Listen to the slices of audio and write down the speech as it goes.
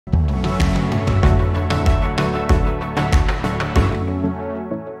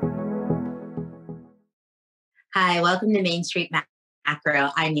Hi, welcome to MainStreet Macro.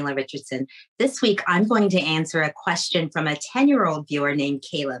 I'm Nela Richardson. This week, I'm going to answer a question from a 10-year-old viewer named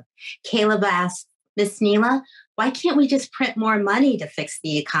Caleb. Caleb asked, Miss Nela, why can't we just print more money to fix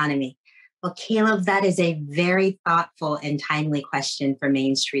the economy? Well, Caleb, that is a very thoughtful and timely question for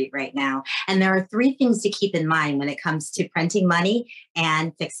Main Street right now. And there are three things to keep in mind when it comes to printing money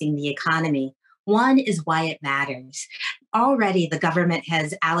and fixing the economy. One is why it matters. Already, the government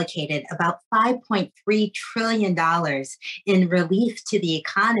has allocated about $5.3 trillion in relief to the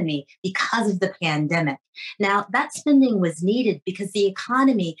economy because of the pandemic. Now, that spending was needed because the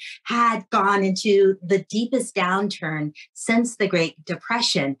economy had gone into the deepest downturn since the Great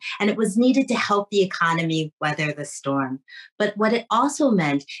Depression, and it was needed to help the economy weather the storm. But what it also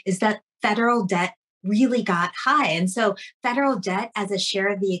meant is that federal debt really got high. And so federal debt as a share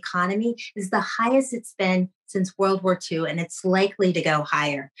of the economy is the highest it's been since World War II, and it's likely to go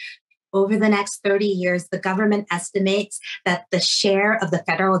higher. Over the next 30 years, the government estimates that the share of the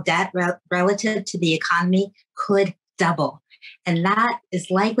federal debt relative to the economy could double. And that is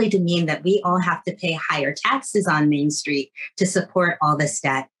likely to mean that we all have to pay higher taxes on Main Street to support all this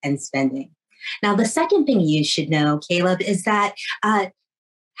debt and spending. Now, the second thing you should know, Caleb, is that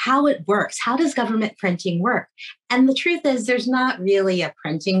how it works. How does government printing work? And the truth is, there's not really a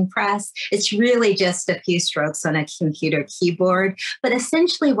printing press. It's really just a few strokes on a computer keyboard. But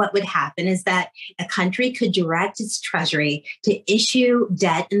essentially what would happen is that a country could direct its treasury to issue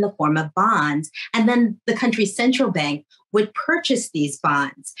debt in the form of bonds, and then the country's central bank would purchase these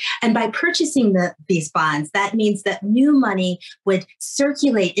bonds. And by purchasing these bonds, that means that new money would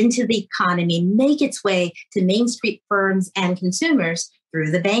circulate into the economy, make its way to Main Street firms and consumers through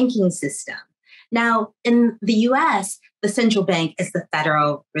the banking system. Now, in the US, the central bank is the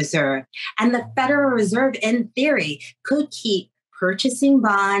Federal Reserve. And the Federal Reserve, in theory, could keep purchasing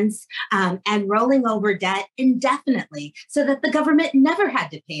bonds and rolling over debt indefinitely so that the government never had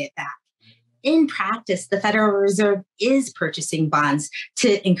to pay it back. In practice, the Federal Reserve is purchasing bonds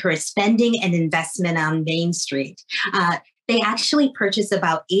to encourage spending and investment on Main Street. They actually purchase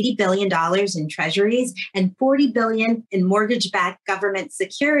about $80 billion in treasuries and $40 billion in mortgage-backed government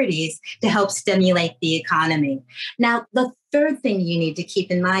securities to help stimulate the economy. Now, the third thing you need to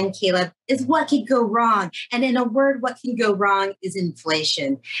keep in mind, Caleb, is what could go wrong. And in a word, what can go wrong is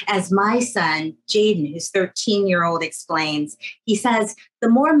inflation. As my son, Jaden, who's 13-year-old, explains, he says, the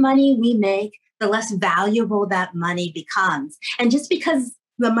more money we make, the less valuable that money becomes. And just because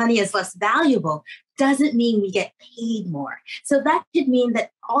the money is less valuable doesn't mean we get paid more. So that could mean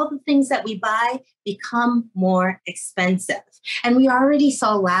that all the things that we buy become more expensive. And we already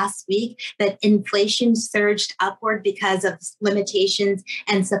saw last week that inflation surged upward because of limitations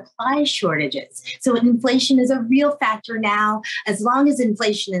and supply shortages. So inflation is a real factor now. As long as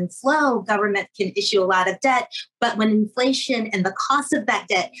inflation is low, government can issue a lot of debt. But when inflation and the cost of that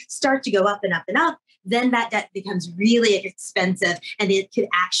debt start to go up and up and up, then that debt becomes really expensive and it could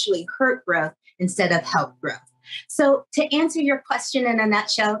actually hurt growth instead of help growth. So to answer your question in a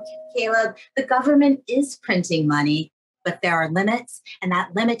nutshell, Caleb, the government is printing money, but there are limits, and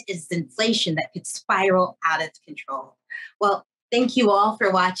that limit is inflation that could spiral out of control. Well, thank you all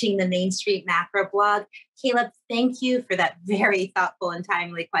for watching the Main Street Macro blog. Caleb, thank you for that very thoughtful and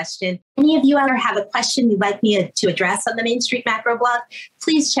timely question. Any of you ever have a question you'd like me to address on the Main Street Macro blog,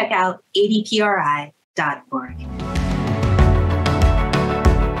 please check out adpri.org.